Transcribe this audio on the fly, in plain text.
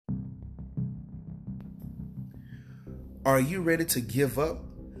Are you ready to give up?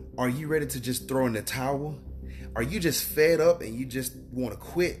 Are you ready to just throw in the towel? Are you just fed up and you just want to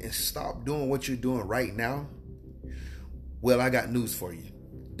quit and stop doing what you're doing right now? Well, I got news for you.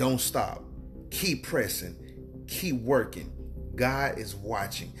 Don't stop. Keep pressing. Keep working. God is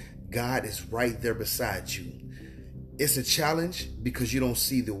watching. God is right there beside you. It's a challenge because you don't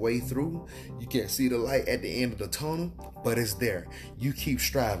see the way through. You can't see the light at the end of the tunnel, but it's there. You keep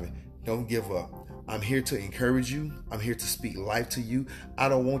striving. Don't give up. I'm here to encourage you. I'm here to speak life to you. I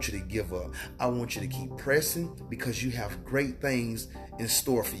don't want you to give up. I want you to keep pressing because you have great things in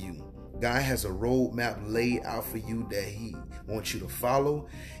store for you. God has a roadmap laid out for you that He wants you to follow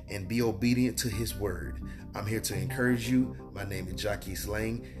and be obedient to His word. I'm here to encourage you. My name is Jackie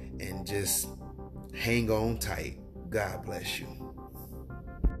Slang, and just hang on tight. God bless you.